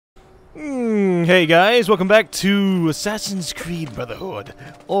Hey guys, welcome back to Assassin's Creed Brotherhood,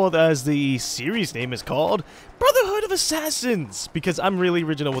 or as the series name is called, Brotherhood of Assassins, because I'm really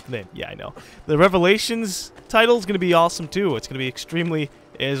original with the name. Yeah, I know. The Revelations title is going to be awesome too. It's going to be extremely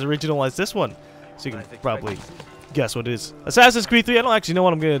as original as this one, so you can probably guess what it is. Assassin's Creed 3, I don't actually know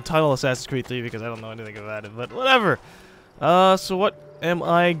what I'm going to title Assassin's Creed 3 because I don't know anything about it, but whatever. So what am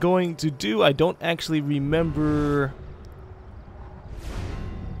I going to do? I don't actually remember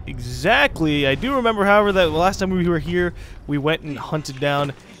exactly. I do remember, however, that the last time we were here, we went and hunted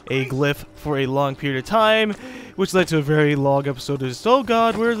down a glyph for a long period of time, which led to a very long episode of just, oh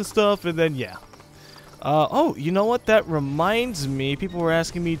god, where's the stuff? And then, yeah. Oh, you know what? That reminds me. People were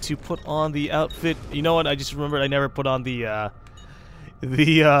asking me to put on the outfit. You know what? I just remembered I never put on the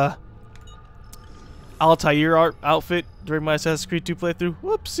Altair outfit during my Assassin's Creed 2 playthrough.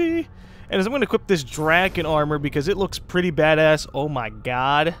 Whoopsie. And as I'm going to equip this dragon armor because it looks pretty badass. Oh my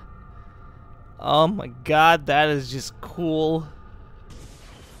god. Oh my god, that is just cool.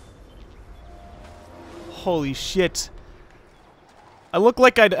 Holy shit. I look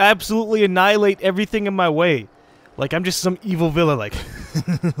like I'd absolutely annihilate everything in my way. Like I'm just some evil villain, like.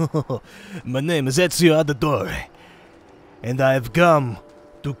 My name is Ezio Auditore, and I've come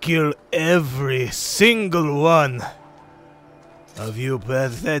to kill every single one of you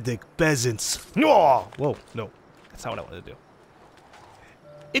pathetic peasants. Oh, whoa, no. That's not what I wanted to do.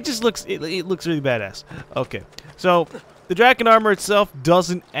 It just looks, it looks really badass. Okay, so the dragon armor itself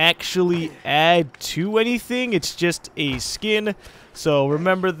doesn't actually add to anything. It's just a skin. So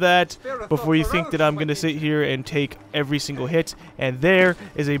remember that before you think that I'm going to sit here and take every single hit. And there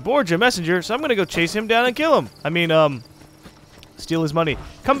is a Borgia messenger, so I'm going to go chase him down and kill him. I mean, steal his money.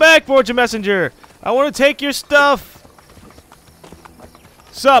 Come back, Borgia messenger. I want to take your stuff.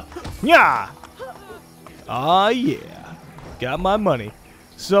 Sup? Yeah. Ah, yeah. Got my money.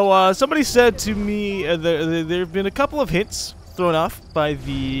 So, somebody said to me there have been a couple of hints thrown off by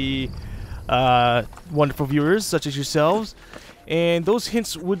the wonderful viewers, such as yourselves. And those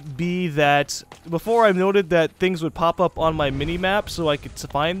hints would be that before I noted that things would pop up on my minimap so I could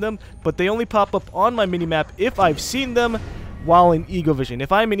find them, but they only pop up on my minimap if I've seen them while in Ego Vision.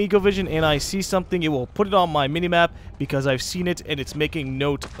 If I'm in Ego Vision and I see something, it will put it on my minimap because I've seen it and it's making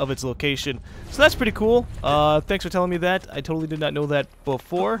note of its location. So that's pretty cool. Thanks for telling me that. I totally did not know that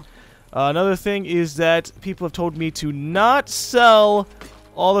before. Another thing is that people have told me to not sell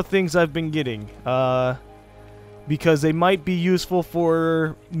all the things I've been getting. Because they might be useful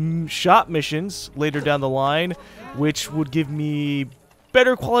for shop missions later down the line, which would give me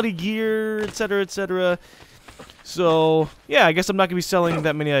better quality gear, etc., etc. So, yeah, I guess I'm not going to be selling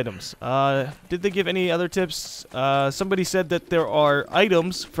that many items. Did they give any other tips? Somebody said that there are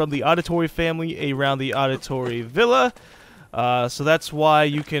items from the Auditore family around the Auditore villa. So that's why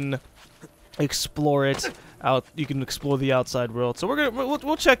you can explore it out. You can explore the outside world. So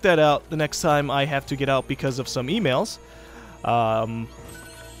we'll check that out the next time I have to get out because of some emails.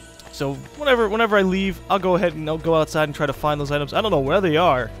 So whenever I leave, I'll go ahead and I'll go outside and try to find those items. I don't know where they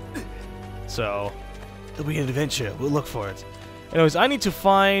are. So it'll be an adventure. We'll look for it. Anyways, I need to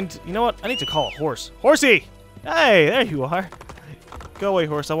find... You know what? I need to call a horse. Horsey! Hey, there you are. Go away,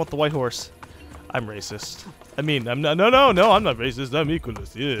 horse. I want the white horse. I'm racist. I mean, I'm not... No, I'm not racist. I'm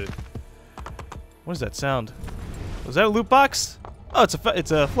equalist. Yeah. What is that sound? Was that a loot box? Oh,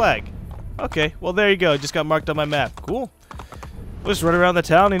 it's a flag. Okay, well there you go. It just got marked on my map. Cool. We'll just run around the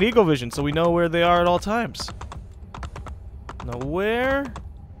town in Eagle Vision so we know where they are at all times. Now where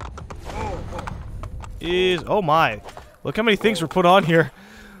is... Oh my. Look how many things were put on here.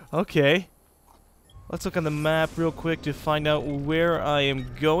 Okay. Let's look on the map real quick to find out where I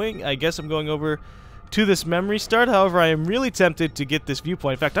am going. I guess I'm going over to this memory start. However, I am really tempted to get this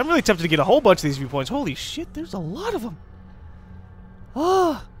viewpoint. In fact, I'm really tempted to get a whole bunch of these viewpoints. Holy shit, there's a lot of them.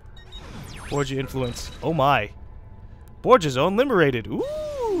 Ah. Borgia influence. Oh my. Borgia zone liberated.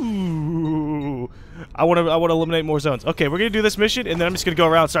 Ooh. I want to eliminate more zones. Okay, we're going to do this mission and then I'm just going to go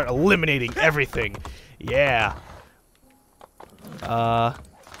around and start eliminating everything. Yeah.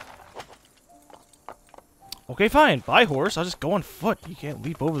 Okay, fine. Bye, horse. I'll just go on foot. You can't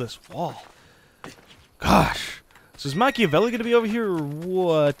leap over this wall. Gosh. So is Machiavelli going to be over here or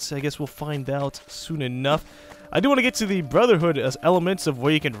what? I guess we'll find out soon enough. I do want to get to the Brotherhood as elements of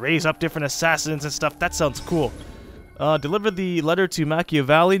where you can raise up different assassins and stuff. That sounds cool. Deliver the letter to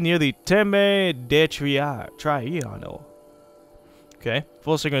Machiavelli near the Teme de Triano. Okay.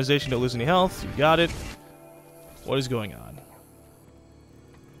 Full synchronization, don't lose any health. You got it. What is going on?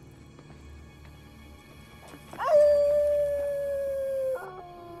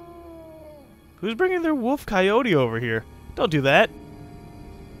 Who's bringing their wolf coyote over here? Don't do that.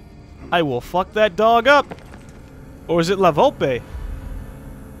 I will fuck that dog up. Or is it La Volpe?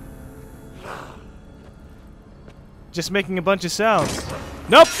 Just making a bunch of sounds.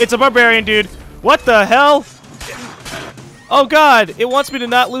 Nope, it's a barbarian, dude. What the hell? Oh god, it wants me to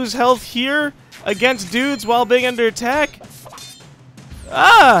not lose health here against dudes while being under attack?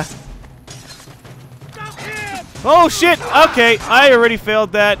 Ah! Oh shit! Okay, I already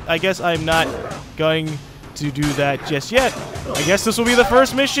failed that. I guess I'm not going to do that just yet. I guess this will be the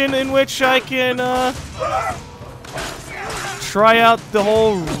first mission in which I can try out the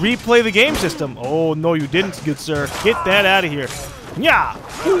whole replay the game system. Oh no, you didn't, good sir. Get that out of here. Yeah.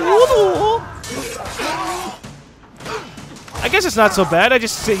 I guess it's not so bad. I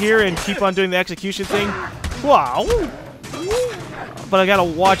just sit here and keep on doing the execution thing. Wow. But I gotta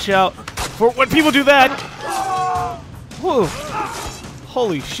watch out for when people do that. Whoa.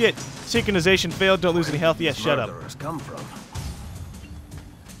 Holy shit. Synchronization failed. Don't lose any health. Yeah, shut up. Come from?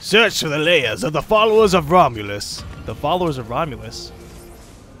 Search for the layers of the followers of Romulus. The followers of Romulus?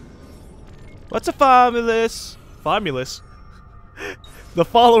 What's a Famulus? Famulus? The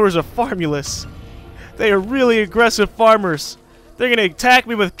followers of Farmulus. They are really aggressive farmers. They're gonna attack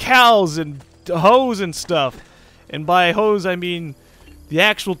me with cows and hoes and stuff. And by hose, I mean the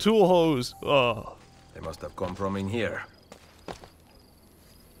actual tool hose. Oh. They must have come from in here.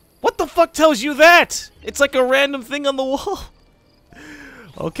 What the fuck tells you that? It's like a random thing on the wall.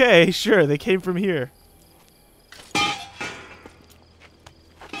 Okay, sure, they came from here.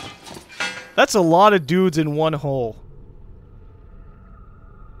 That's a lot of dudes in one hole.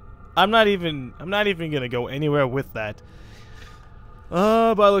 I'm not even gonna go anywhere with that.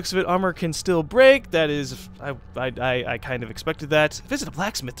 By the looks of it, armor can still break. That is, I kind of expected that. Visit a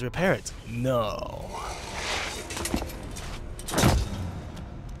blacksmith to repair it. No.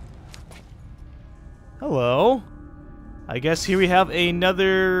 Hello. I guess here we have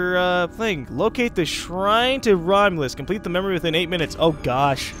another thing. Locate the shrine to Romulus. Complete the memory within 8 minutes. Oh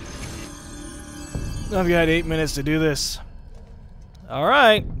gosh. I've got 8 minutes to do this.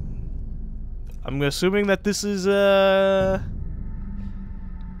 Alright. I'm assuming that this is the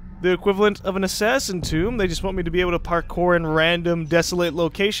equivalent of an assassin tomb. They just want me to be able to parkour in random desolate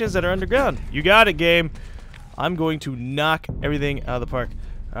locations that are underground. You got it, game. I'm going to knock everything out of the park.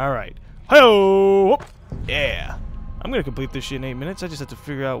 Alright. Ho! Yeah. I'm gonna complete this shit in 8 minutes. I just have to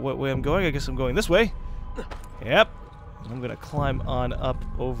figure out what way I'm going. I guess I'm going this way. Yep. I'm gonna climb on up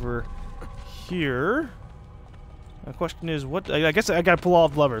over here. The question is, what? I guess I gotta pull all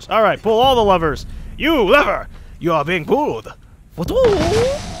the levers. Alright, pull all the levers. You, lever! You are being pulled.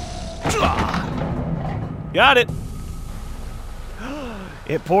 Got it.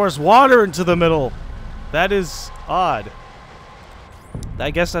 It pours water into the middle. That is odd.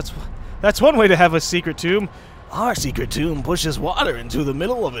 I guess that's one way to have a secret tomb. Our secret tomb pushes water into the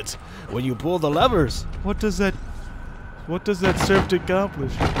middle of it when you pull the levers. What does that serve to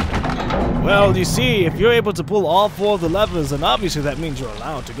accomplish? Well, you see, if you're able to pull all 4 of the levers, then obviously that means you're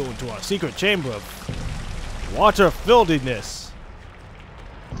allowed to go into our secret chamber of water-filledness.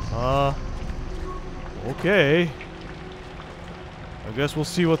 Okay. I guess we'll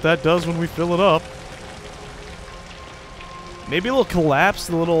see what that does when we fill it up. Maybe it'll collapse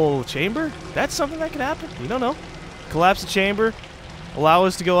the little chamber? That's something that could happen. You don't know. Collapse the chamber. Allow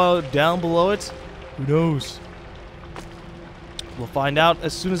us to go out down below it. Who knows? We'll find out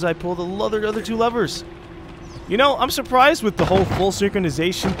as soon as I pull the other 2 levers. You know, I'm surprised with the whole full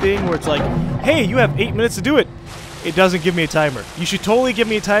synchronization thing where it's like, hey, you have 8 minutes to do it. It doesn't give me a timer. You should totally give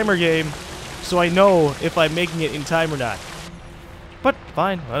me a timer, game, so I know if I'm making it in time or not. But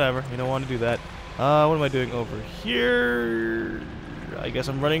fine, whatever. You don't want to do that. What am I doing over here? I guess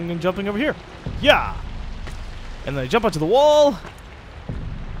I'm running and jumping over here. Yeah! And then I jump onto the wall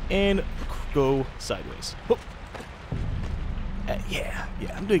and go sideways. Oh. Yeah,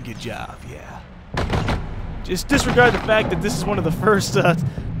 I'm doing a good job, yeah. Just disregard the fact that this is one of the first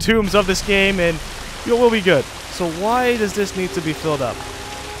tombs of this game, and we'll be good. So why does this need to be filled up?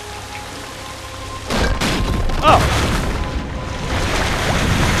 Oh!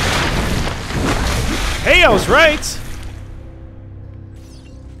 Hey, I was right!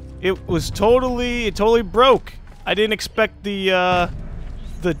 It totally broke. I didn't expect the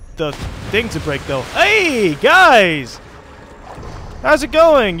thing to break, though. Hey, guys! How's it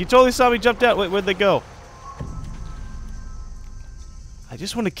going? You totally saw me jump out. Wait, where'd they go? I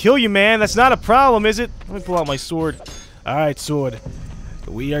just want to kill you, man. That's not a problem, is it? Let me pull out my sword. Alright, sword.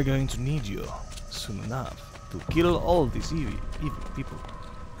 We are going to need you soon enough to kill all these evil people.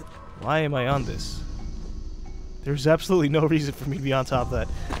 Why am I on this? There's absolutely no reason for me to be on top of that.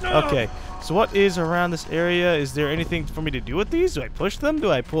 Okay, so what is around this area? Is there anything for me to do with these? Do I push them?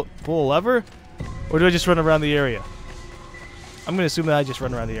 Do I pull a lever? Or do I just run around the area? I'm going to assume that I just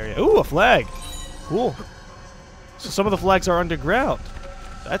run around the area. Ooh, a flag. Cool. So some of the flags are underground.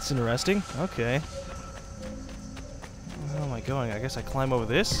 That's interesting. Okay. Where am I going? I guess I climb over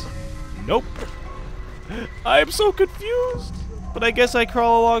this? Nope. I am so confused. But I guess I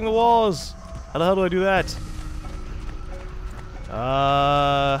crawl along the walls. How the hell do I do that?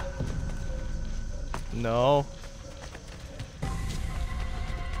 No.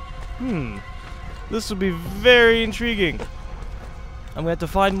 This will be very intriguing. I'm gonna have to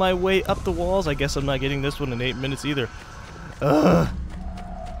find my way up the walls. I guess I'm not getting this one in 8 minutes either.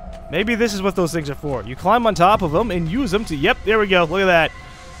 Maybe this is what those things are for. You climb on top of them and use them to... Yep, there we go. Look at that.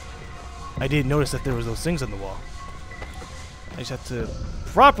 I didn't notice that there was those things on the wall. I just have to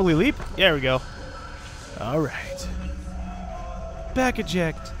properly leap. There we go. Alright. Back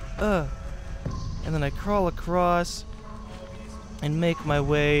eject. And then I crawl across and make my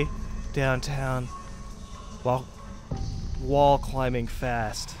way downtown while wall climbing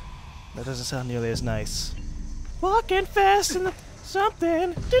fast. That doesn't sound nearly as nice. Walking fast in the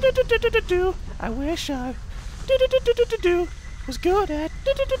something. Do. I wish I was good at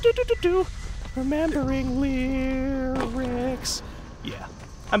remembering lyrics. Yeah,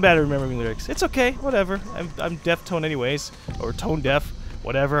 I'm bad at remembering lyrics. It's okay, whatever. I'm deaf tone anyways, or tone deaf,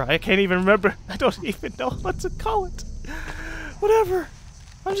 whatever. I can't even remember. I don't even know what to call it. Whatever.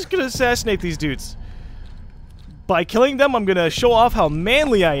 I'm just gonna assassinate these dudes. By killing them, I'm gonna show off how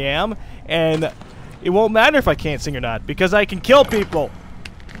manly I am, and it won't matter if I can't sing or not, because I can kill people.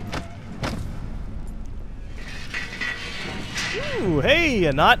 Ooh, hey,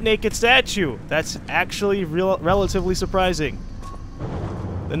 a not naked statue. That's actually relatively surprising.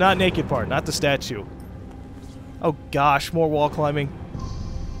 The not naked part, not the statue. Oh gosh, more wall climbing.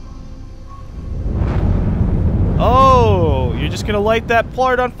 Oh, you're just gonna light that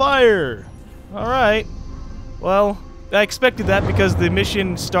part on fire. Alright. Well, I expected that because the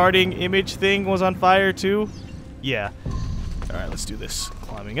mission starting image thing was on fire too. Yeah. Alright, let's do this.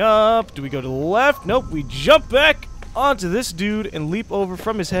 Climbing up. Do we go to the left? Nope, we jump back onto this dude and leap over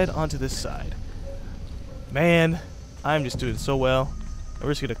from his head onto this side. Man, I'm just doing so well. And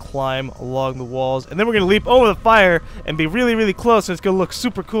we're just gonna climb along the walls, and then we're gonna leap over the fire and be really, really close, and it's gonna look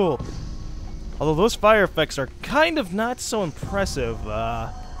super cool. Although those fire effects are kind of not so impressive.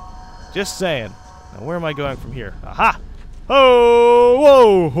 Just saying. Now, where am I going from here? Aha! Oh!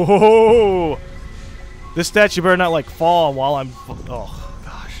 Whoa! Ho, ho, ho. This statue better not, like, fall while I'm... Oh,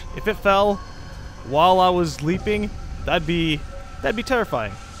 gosh. If it fell while I was leaping, that'd be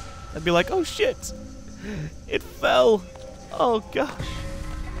terrifying. I'd be like, oh, shit! It fell! Oh, gosh.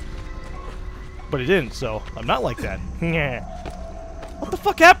 But it didn't, so I'm not like that. What the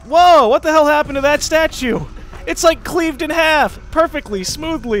fuck happened? Whoa! What the hell happened to that statue? It's like cleaved in half! Perfectly,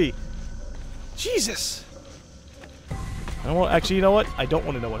 smoothly! Jesus! I don't want, actually, you know what? I don't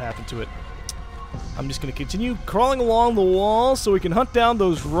want to know what happened to it. I'm just going to continue crawling along the wall so we can hunt down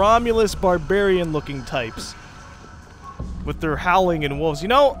those Romulus barbarian-looking types. With their howling and wolves. You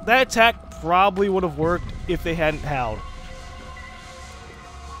know, that attack probably would have worked if they hadn't howled.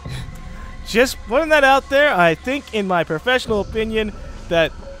 Just putting that out there, I think, in my professional opinion,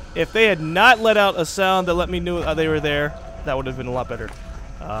 that if they had not let out a sound that let me know they were there, that would have been a lot better.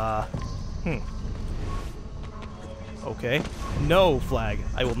 Okay. No, flag.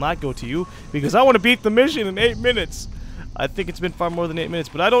 I will not go to you, because I want to beat the mission in 8 minutes. I think it's been far more than 8 minutes,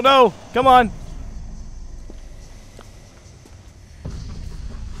 but I don't know. Come on.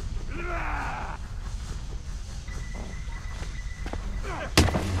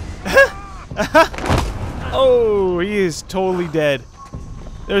 Oh, he is totally dead.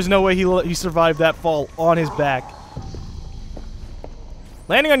 There's no way he survived that fall on his back.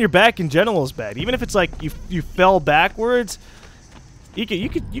 Landing on your back in general is bad. Even if it's like you fell backwards, you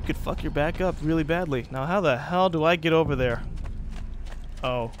could fuck your back up really badly. Now, how the hell do I get over there?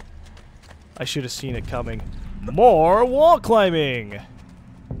 Oh, I should have seen it coming. More wall climbing.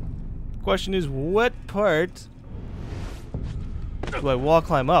 Question is, what part do I wall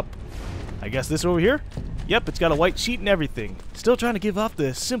climb up? I guess this over here? Yep, it's got a white sheet and everything. Still trying to give off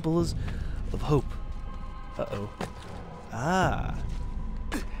the symbols of hope. Uh-oh. Ah.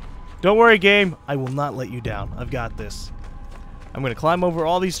 Don't worry, game. I will not let you down. I've got this. I'm going to climb over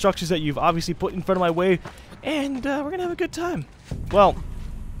all these structures that you've obviously put in front of my way, and we're going to have a good time. Well,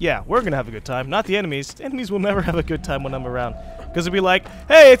 yeah, we're going to have a good time. Not the enemies. The enemies will never have a good time when I'm around. Because it'll be like,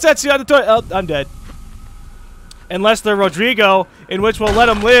 hey, it's Ezio Auditore. Oh, I'm dead. Unless they're Rodrigo, in which we'll let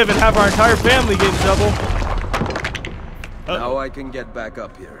them live and have our entire family get in trouble. Now I can get back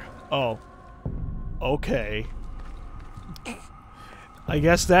up here. Oh. Okay. I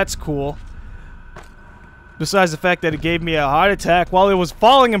guess that's cool. Besides the fact that it gave me a heart attack while it was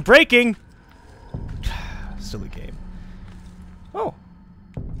falling and breaking. Silly game. Oh.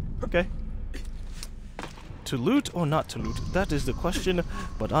 Okay. To loot or not to loot? That is the question,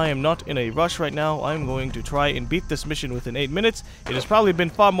 but I am not in a rush right now. I'm going to try and beat this mission within 8 minutes. It has probably been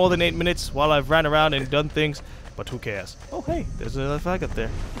far more than 8 minutes while I've ran around and done things, but who cares? Oh, hey, there's another flag up there.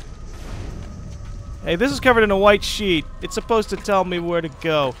 Hey, this is covered in a white sheet. It's supposed to tell me where to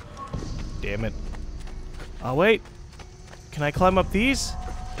go. Damn it. Oh, wait. Can I climb up these?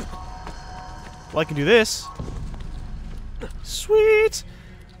 Well, I can do this. Sweet!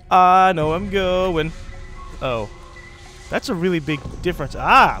 I know I'm going. Oh. That's a really big difference.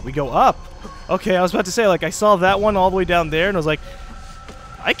 Ah, we go up. Okay, I was about to say, like, I saw that one all the way down there, and I was like,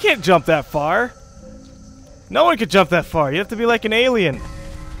 I can't jump that far. No one could jump that far. You have to be like an alien.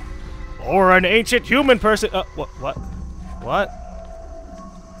 Or an ancient human person. What? What?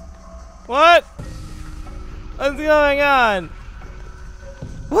 What? What's going on?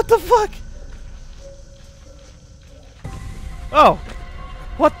 What the fuck? Oh.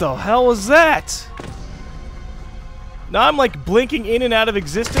 What the hell was that? Now I'm like blinking in and out of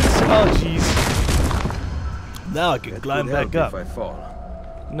existence. Oh, jeez. Now I can climb back up. If I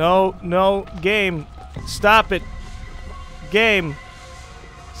fall. No, no, game. Stop it. Game.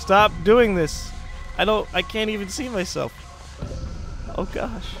 Stop doing this. I can't even see myself. Oh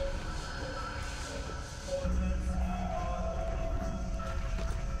gosh.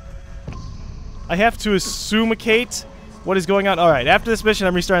 I have to assumicate what is going on. Alright, after this mission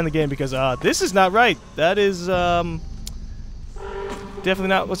I'm restarting the game because this is not right. That is definitely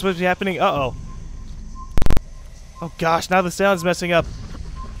not what's supposed to be happening. Uh-oh. Oh gosh, now the sound's messing up.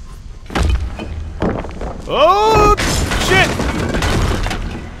 Oh shit!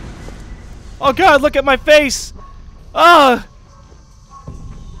 Oh god, look at my face! Ah!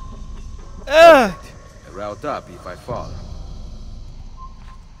 A route up if I fall.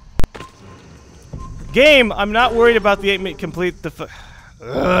 Game, I'm not worried about the 8-minute complete.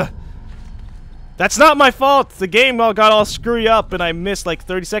 That's not my fault. The game got all screwy up and I missed like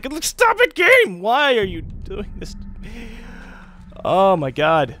 30 seconds. Look, stop it, game! Why are you doing this? Oh my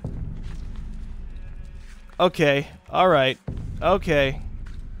god. Okay, alright. Okay.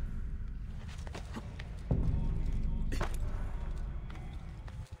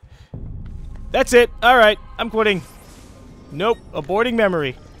 That's it. Alright, I'm quitting. Nope, aborting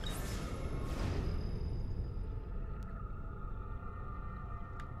memory.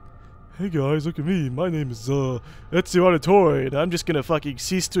 Hey guys, look at me. My name is Ezio Auditore, and I'm just gonna fucking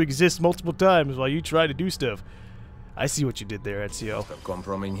cease to exist multiple times while you try to do stuff. I see what you did there, Ezio. I've come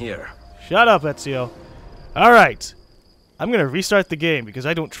from in here. Shut up, Ezio. Alright. I'm gonna restart the game because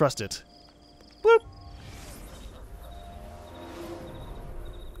I don't trust it. Bloop.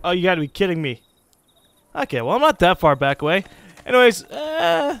 Oh, you gotta be kidding me. Okay, well, I'm not that far back away. Anyways,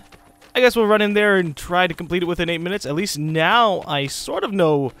 I guess we'll run in there and try to complete it within 8 minutes. At least now I sort of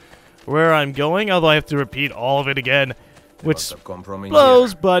know where I'm going, although I have to repeat all of it again, which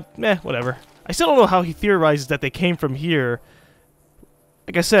blows, but whatever. I still don't know how he theorizes that they came from here.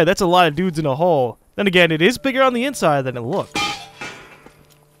 Like I said, that's a lot of dudes in a hole. Then again, it is bigger on the inside than it looks.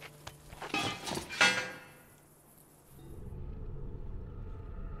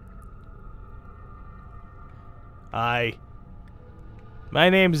 Hi. My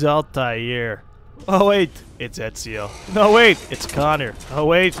name's Altair. Oh wait, it's Ezio. No wait, it's Connor. Oh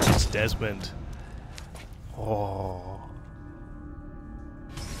wait, it's Desmond. Oh.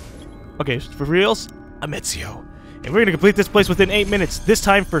 Okay, for reals, I'm Ezio. And we're gonna complete this place within 8 minutes. This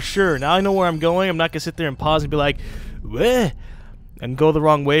time for sure. Now I know where I'm going. I'm not gonna sit there and pause and be like, "Weh," and go the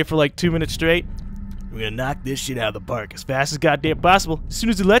wrong way for like 2 minutes straight. We're gonna knock this shit out of the park as fast as goddamn possible. As soon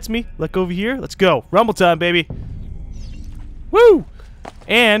as it lets me. Look over here. Let's go. Rumble time, baby. Woo!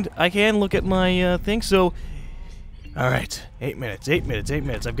 And I can look at my thing, so... Alright, 8 minutes, 8 minutes, 8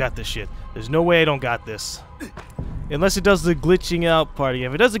 minutes. I've got this shit. There's no way I don't got this. Unless it does the glitching out part again.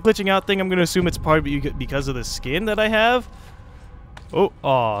 If it does the glitching out thing, I'm going to assume it's part because of the skin that I have. Oh,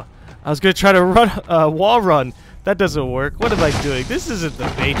 aw. I was going to try to run wall run. That doesn't work. What am I doing? This isn't the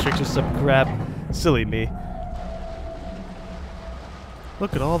Matrix or some crap. Silly me.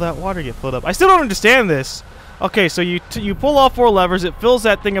 Look at all that water get filled up. I still don't understand this. Okay, so you pull all 4 levers, it fills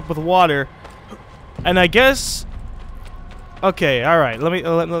that thing up with water, and I guess. Okay, all right. Let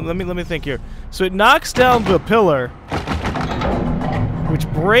me think here. So it knocks down the pillar, which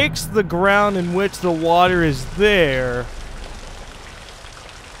breaks the ground in which the water is there.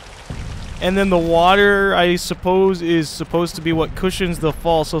 And then the water, I suppose, is supposed to be what cushions the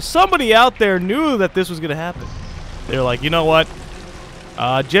fall. So somebody out there knew that this was going to happen. They're like, you know what?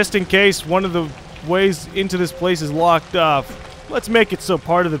 Just in case one of the ways into this place is locked off, let's make it so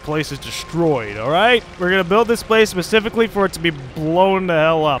part of the place is destroyed, alright? We're going to build this place specifically for it to be blown the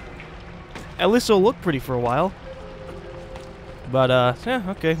hell up. At least it'll look pretty for a while. But, yeah,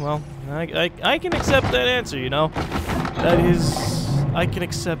 okay, well, I can accept that answer, you know? That is... I can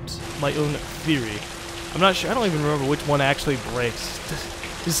accept my own theory. I'm not sure. I don't even remember which one actually breaks.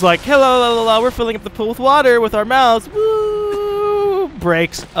 It's like, hello, la, la, la, we're filling up the pool with water with our mouths. Woo!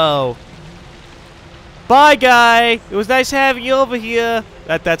 Breaks. Oh. Bye, guy. It was nice having you over here.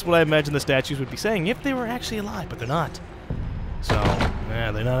 That's what I imagine the statues would be saying if they were actually alive, but they're not. So,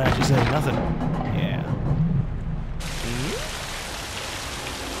 yeah, they're not actually saying nothing. Yeah.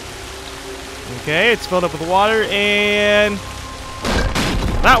 Okay, it's filled up with water, and...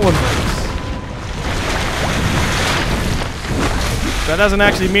 that one breaks. That doesn't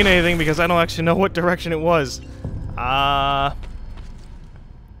actually mean anything because I don't actually know what direction it was.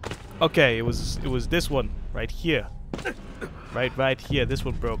 Okay, it was this one right here. Right here. This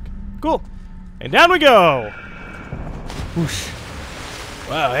one broke. Cool. And down we go. Whoosh.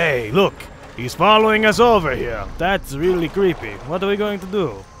 Wow, hey, look. He's following us over here. That's really creepy. What are we going to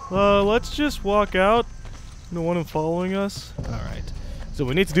do? Let's just walk out. No one following us. All right. So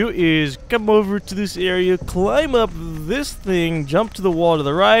what we need to do is come over to this area, climb up this thing, jump to the wall to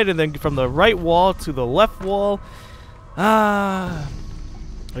the right, and then from the right wall to the left wall. I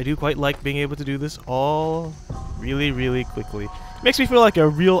do quite like being able to do this all really, really quickly. Makes me feel like a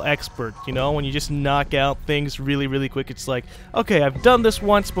real expert, you know, when you just knock out things really, really quick. It's like, okay, I've done this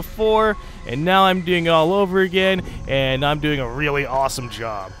once before, and now I'm doing it all over again, and I'm doing a really awesome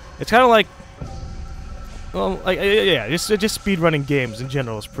job. It's kind of like... well, yeah, just speedrunning games in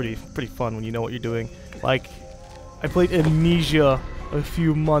general is pretty fun when you know what you're doing. Like, I played Amnesia a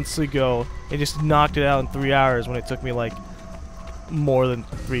few months ago and just knocked it out in 3 hours when it took me like more than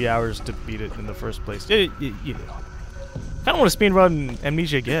 3 hours to beat it in the first place. You know. I kind of want to speedrun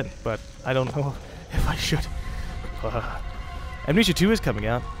Amnesia again, but I don't know if I should. Amnesia 2 is coming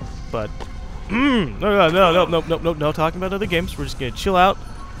out, but no, talking about other games. We're just gonna chill out.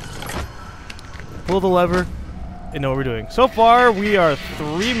 Pull the lever and know what we're doing. So far, we are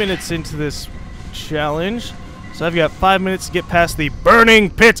 3 minutes into this challenge. So I've got 5 minutes to get past the burning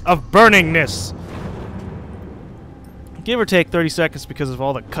pit of burningness. Give or take 30 seconds because of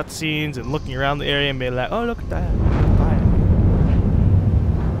all the cutscenes and looking around the area and being like, oh, look at that. Fire.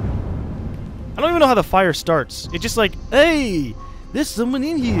 I don't even know how the fire starts. It's just like, hey, there's someone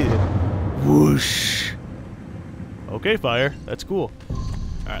in here. Whoosh. Okay, fire. That's cool.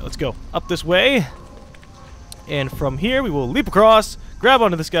 Alright, let's go up this way, and from here we will leap across, grab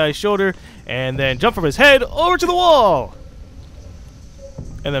onto this guy's shoulder, and then jump from his head over to the wall.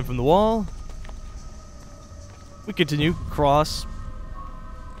 And then from the wall, we continue across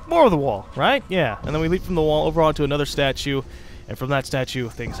more of the wall, right? Yeah, and then we leap from the wall over onto another statue, and from that statue,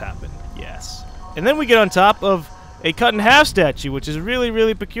 things happen. Yes. And then we get on top of a cut-in-half statue, which is really,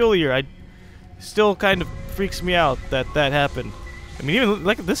 really peculiar. I still kind of freaks me out that that happened. I mean, even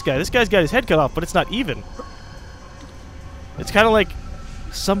look at this guy. This guy's got his head cut off, but it's not even. It's kind of like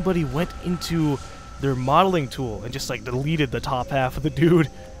somebody went into their modeling tool and just like deleted the top half of the dude.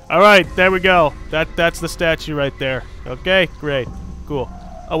 All right, there we go. That's the statue right there. Okay, great, cool.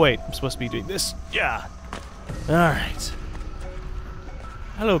 Oh wait, I'm supposed to be doing this. Yeah. All right.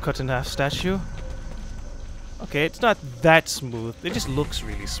 Hello, cut-in-half statue. Okay, it's not that smooth. It just looks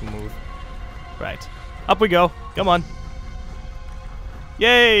really smooth. Right. Up we go. Come on.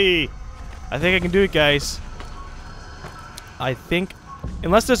 Yay! I think I can do it, guys. I think,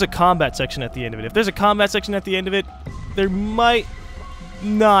 unless there's a combat section at the end of it. If there's a combat section at the end of it, there might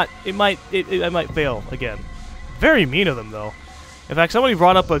not. It might fail again. Very mean of them, though. In fact, somebody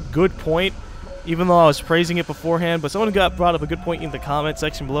brought up a good point, even though I was praising it beforehand. But someone brought up a good point in the comment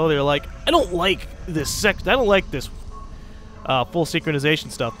section below. They were like, "I don't like this I don't like this full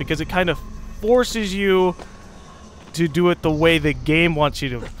synchronization stuff because it kind of forces you to do it the way the game wants you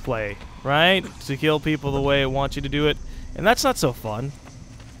to play, right? To kill people the way it wants you to do it. And that's not so fun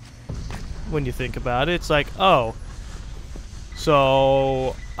when you think about it. It's like, oh,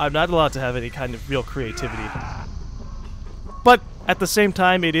 so I'm not allowed to have any kind of real creativity. But at the same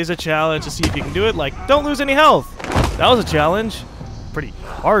time, it is a challenge to see if you can do it. Like, don't lose any health. That was a challenge. Pretty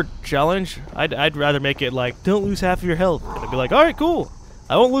hard challenge. I'd rather make it like, don't lose half of your health. And I'd be like, alright, cool.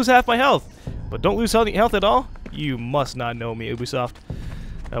 I won't lose half my health. But don't lose health at all? You must not know me, Ubisoft.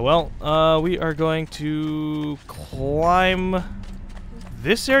 We are going to climb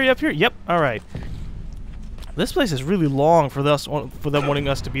this area up here? Yep. All right. This place is really long for them wanting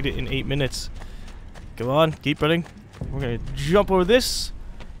us to beat it in 8 minutes. Come on, keep running. We're gonna jump over this,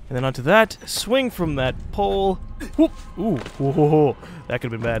 and then onto that. Swing from that pole. Whoop. Ooh. Whoa. That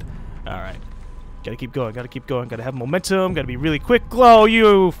could have been bad. All right. Gotta keep going. Gotta keep going. Gotta have momentum. Gotta be really quick. Glow,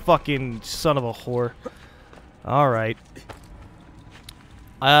 you fucking son of a whore. All right.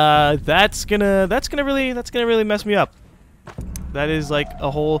 That's gonna really mess me up. That is like a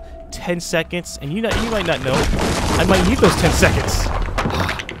whole 10 seconds, and you might not know. I might need those 10 seconds.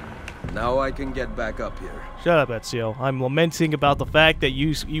 Now I can get back up here. Shut up, Ezio. I'm lamenting about the fact that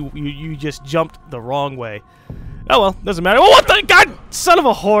you just jumped the wrong way. Oh well, doesn't matter. Oh, what the god, son of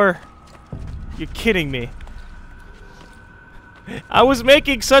a whore! You're kidding me. I was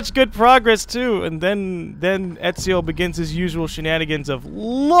making such good progress too, and then Ezio begins his usual shenanigans of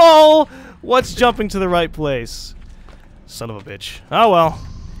LOL. What's jumping to the right place? Son of a bitch. Oh well.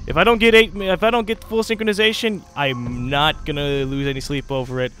 If I don't get full synchronization, I'm not gonna lose any sleep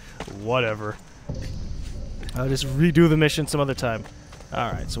over it. Whatever. I'll just redo the mission some other time.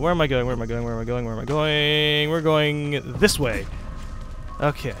 Alright, so where am I going? Where am I going? Where am I going? Where am I going? We're going this way.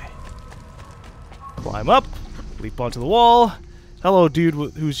 Okay. Climb up. Leap onto the wall. Hello, dude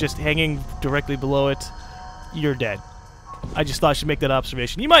who's just hanging directly below it. You're dead. I just thought I should make that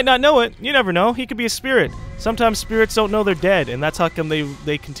observation. You might not know it. You never know. He could be a spirit. Sometimes spirits don't know they're dead, and that's how come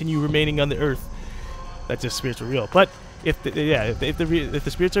they continue remaining on the earth. That's if spirits are real. But if the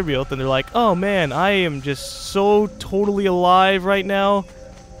spirits are real, then they're like, oh man, I am just so totally alive right now.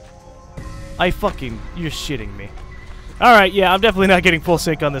 You're shitting me. All right, yeah, I'm definitely not getting full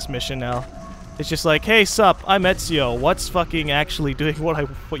sync on this mission now. It's just like, hey, sup, I'm Ezio. What's fucking actually doing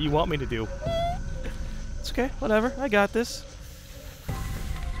what you want me to do? It's okay, whatever. I got this.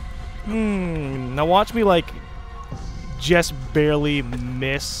 Now watch me, like, just barely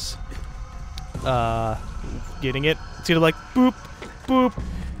miss getting it. It's either like, boop, boop.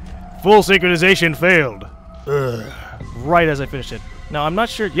 Full synchronization failed. Ugh. Right as I finished it. Now, I'm not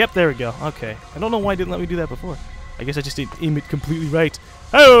sure. Yep, there we go. Okay. I don't know why it didn't let me do that before. I guess I just didn't aim it completely right.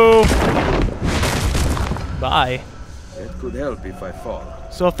 Hello! Bye. That could help if I fall.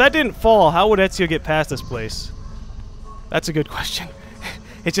 So if that didn't fall, how would Ezio get past this place? That's a good question.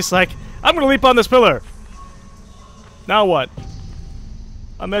 It's just like, I'm gonna leap on this pillar. Now what?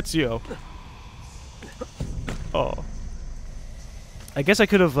 I'm Ezio. Oh. I guess I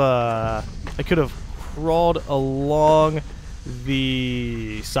could have crawled along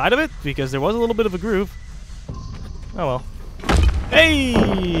the side of it because there was a little bit of a groove. Oh well.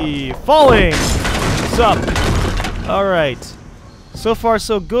 Hey! Falling! What's up? Alright. So far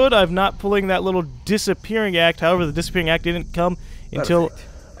so good. I'm not pulling that little disappearing act. However, the disappearing act didn't come until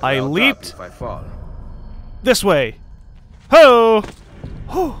I leaped if I fall. this way. Ho!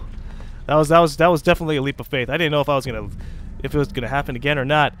 That was definitely a leap of faith. I didn't know if it was gonna happen again or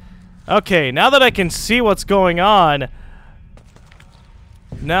not. Okay, now that I can see what's going on,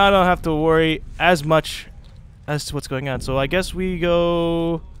 now I don't have to worry as much as to what's going on. So I guess we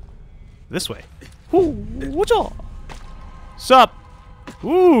go this way. What's all? Sup?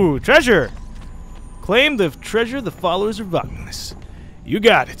 Ooh, treasure! Claim the treasure the followers of Romulus. You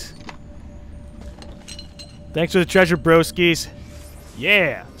got it. Thanks for the treasure, broskies.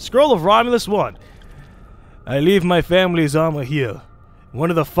 Yeah, Scroll of Romulus 1. I leave my family's armor here. One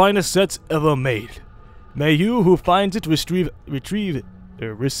of the finest sets ever made. May you who finds it receive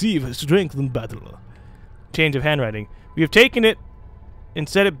strength in battle. Change of handwriting. We have taken it and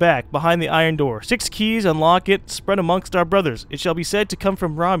set it back behind the iron door. 6 keys, unlock it, spread amongst our brothers. It shall be said to come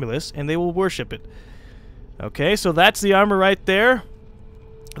from Romulus, and they will worship it. Okay, so that's the armor right there.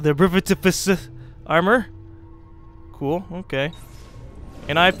 The Brotherhood armor. Cool, okay.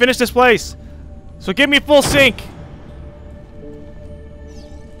 And I finished this place. So give me full sync.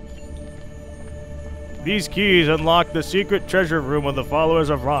 These keys unlock the secret treasure room of the followers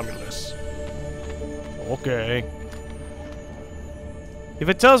of Romulus. Okay. If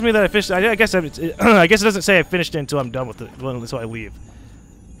it tells me that I finished, I guess I guess it doesn't say I finished it until I'm done with it, until I leave.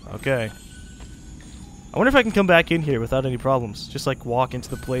 Okay. I wonder if I can come back in here without any problems. Just like walk into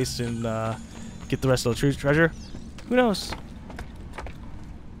the place and get the rest of the treasure. Who knows?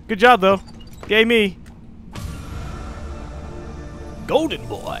 Good job though. Yay me. Golden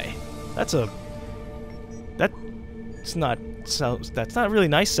boy. That's not really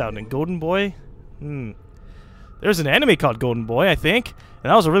nice sounding. Golden boy. There's an anime called Golden Boy, I think, and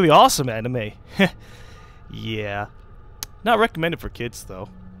that was a really awesome anime. Yeah. Not recommended for kids though.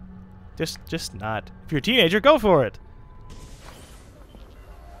 Just not. If you're a teenager, go for it.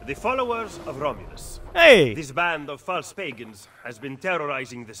 The followers of Romulus. Hey! This band of false pagans has been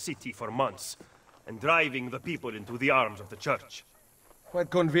terrorizing the city for months and driving the people into the arms of the church. Quite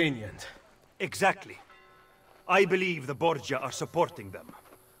convenient. Exactly. I believe the Borgia are supporting them,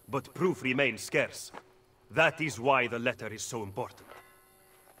 but proof remains scarce. That is why the letter is so important.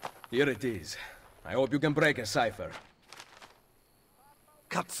 Here it is. I hope you can break a cipher.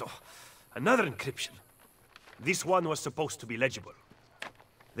 Cazzo! Another encryption. This one was supposed to be legible.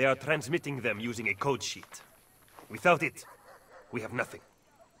 They are transmitting them using a code sheet. Without it, we have nothing.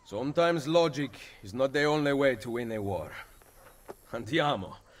 Sometimes logic is not the only way to win a war.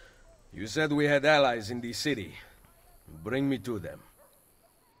 Andiamo. You said we had allies in the city. Bring me to them.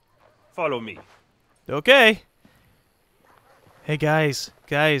 Follow me. Okay. Hey guys,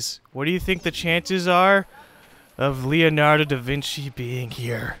 what do you think the chances are of Leonardo da Vinci being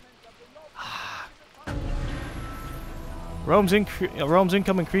here? Rome's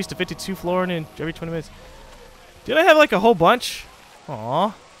income increased to 52 florin in every 20 minutes. Did I have like a whole bunch?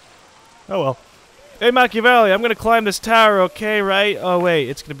 Aw. Oh well. Hey Machiavelli, I'm gonna climb this tower, okay, right? Oh wait,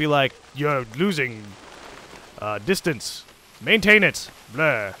 it's gonna be like, you're losing distance. Maintain it.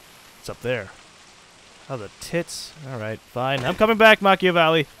 Blah. It's up there. Oh, the tits. Alright, fine. I'm coming back,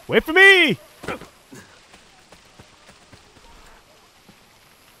 Machiavelli. Wait for me!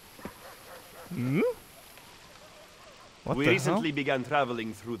 Hmm? What we the recently hell? began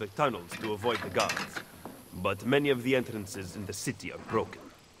traveling through the tunnels to avoid the guards, but many of the entrances in the city are broken.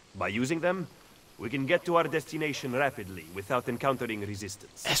 By using them, we can get to our destination rapidly without encountering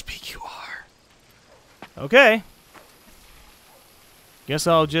resistance. SPQR. Okay. Guess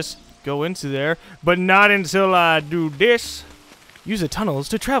I'll just go into there, but not until I do this. Use the tunnels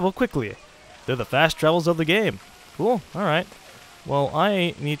to travel quickly. They're the fast travels of the game. Cool. Alright. Well,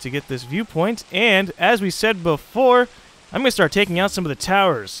 I need to get this viewpoint, and as we said before, I'm going to start taking out some of the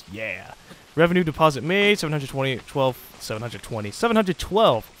towers. Yeah. Revenue deposit made, 712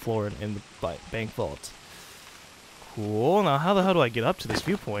 florin in the bank vault. Cool. Now, how the hell do I get up to this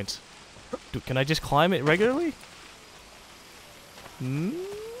viewpoint? Can I just climb it regularly? No.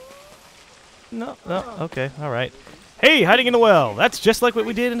 Okay. All right. Hey, hiding in the well. That's just like what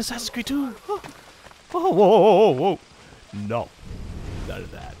we did in Assassin's Creed 2. Whoa. No. None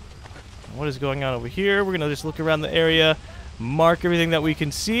of that. What is going on over here? We're going to just look around the area, mark everything that we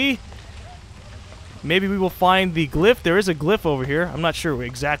can see. Maybe we will find the glyph. There is a glyph over here. I'm not sure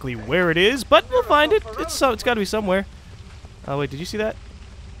exactly where it is, but we'll find it. It's got to be somewhere. Oh, wait. Did you see that?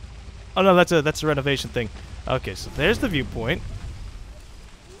 Oh, no. That's a renovation thing. Okay, so there's the viewpoint.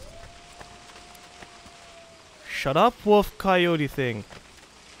 Shut up, wolf coyote thing.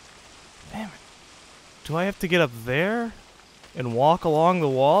 Damn it. Do I have to get up there and walk along the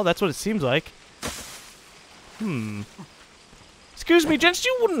wall? That's what it seems like. Excuse me, gents,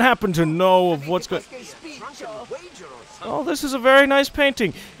 you wouldn't happen to know of what's going... Oh, this is a very nice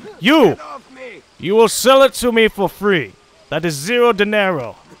painting. You will sell it to me for free. That is 0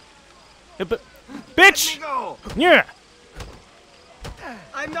 dinero. Bitch! Yeah!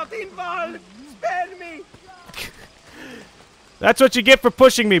 I'm not involved! Spare me! That's what you get for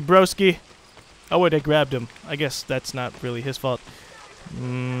pushing me, broski. Oh, wait, I grabbed him. I guess that's not really his fault.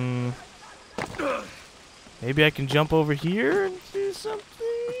 Maybe I can jump over here and do something?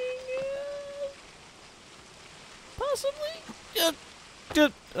 Possibly?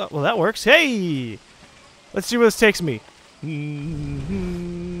 Well, that works. Hey! Let's see where this takes me.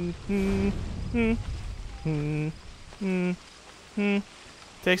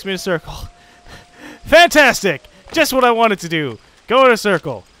 Takes me in a circle. Fantastic! Just what I wanted to do. Go in a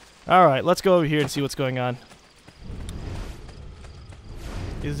circle. Alright, let's go over here and see what's going on.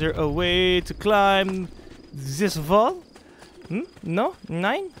 Is there a way to climb this wall? No?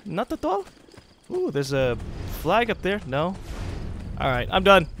 Nine? Not at all? Ooh, there's a flag up there. No. Alright, I'm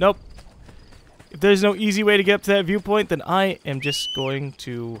done. Nope. If there's no easy way to get up to that viewpoint, then I am just going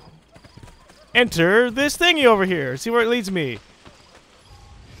to enter this thingy over here. See where it leads me.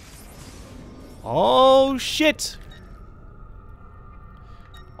 Oh, shit.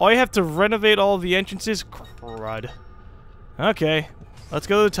 Oh, I have to renovate all the entrances? Crud. Okay. Let's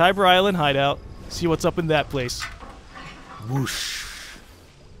go to the Tiber Island hideout. See what's up in that place. Whoosh.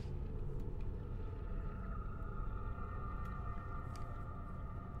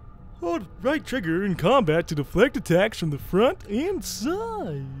 Hold right trigger in combat to deflect attacks from the front and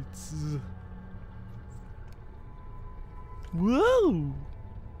sides. Whoa.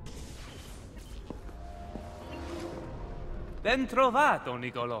 Ben trovato,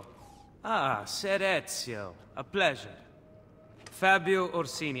 Nicolò. Ah, Ser Ezio. A pleasure. Fabio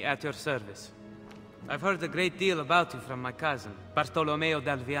Orsini, at your service. I've heard a great deal about you from my cousin, Bartolomeo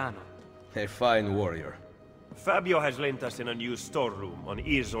d'Alviano. A fine warrior. Fabio has lent us in a new storeroom on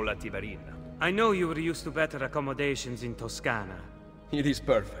Isola Tiberina. I know you were used to better accommodations in Toscana. It is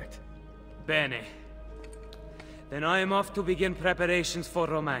perfect. Bene. Then I am off to begin preparations for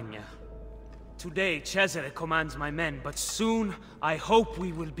Romagna. Today, Cesare commands my men, but soon, I hope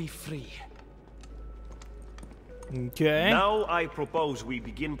we will be free. Okay. Now I propose we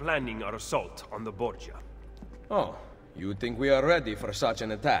begin planning our assault on the Borgia. Oh, you think we are ready for such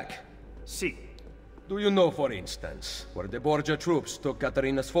an attack? See. Do you know, for instance, where the Borgia troops took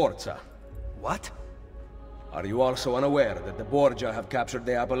Caterina Sforza? What? Are you also unaware that the Borgia have captured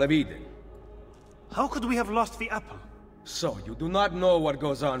the Apple of Eden? How could we have lost the apple? So, you do not know what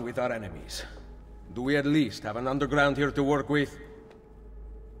goes on with our enemies. Do we at least have an underground here to work with?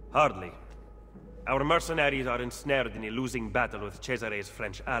 Hardly. Our mercenaries are ensnared in a losing battle with Cesare's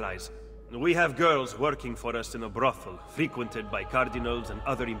French allies. We have girls working for us in a brothel, frequented by cardinals and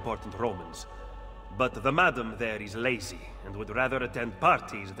other important Romans. But the madam there is lazy, and would rather attend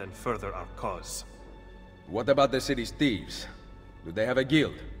parties than further our cause. What about the city's thieves? Do they have a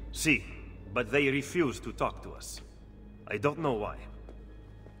guild? See, but they refuse to talk to us. I don't know why.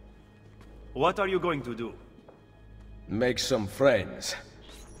 What are you going to do? Make some friends.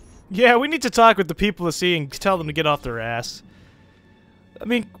 Yeah, we need to talk with the people of sea and tell them to get off their ass. I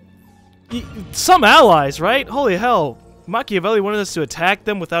mean, some allies, right? Holy hell. Machiavelli wanted us to attack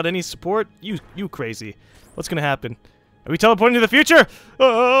them without any support? You crazy. What's gonna happen? Are we teleporting to the future?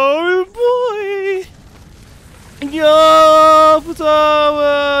 Oh boy!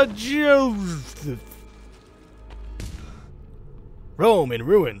 Joseph. Rome in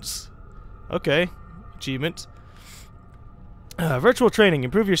ruins. Okay. Achievement. Virtual training.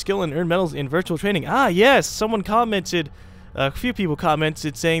 Improve your skill and earn medals in virtual training. Ah, yes! Someone commented, a few people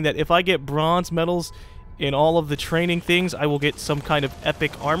commented saying that if I get bronze medals in all of the training things, I will get some kind of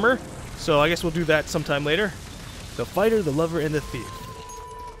epic armor. So I guess we'll do that sometime later. The fighter, the lover, and the thief.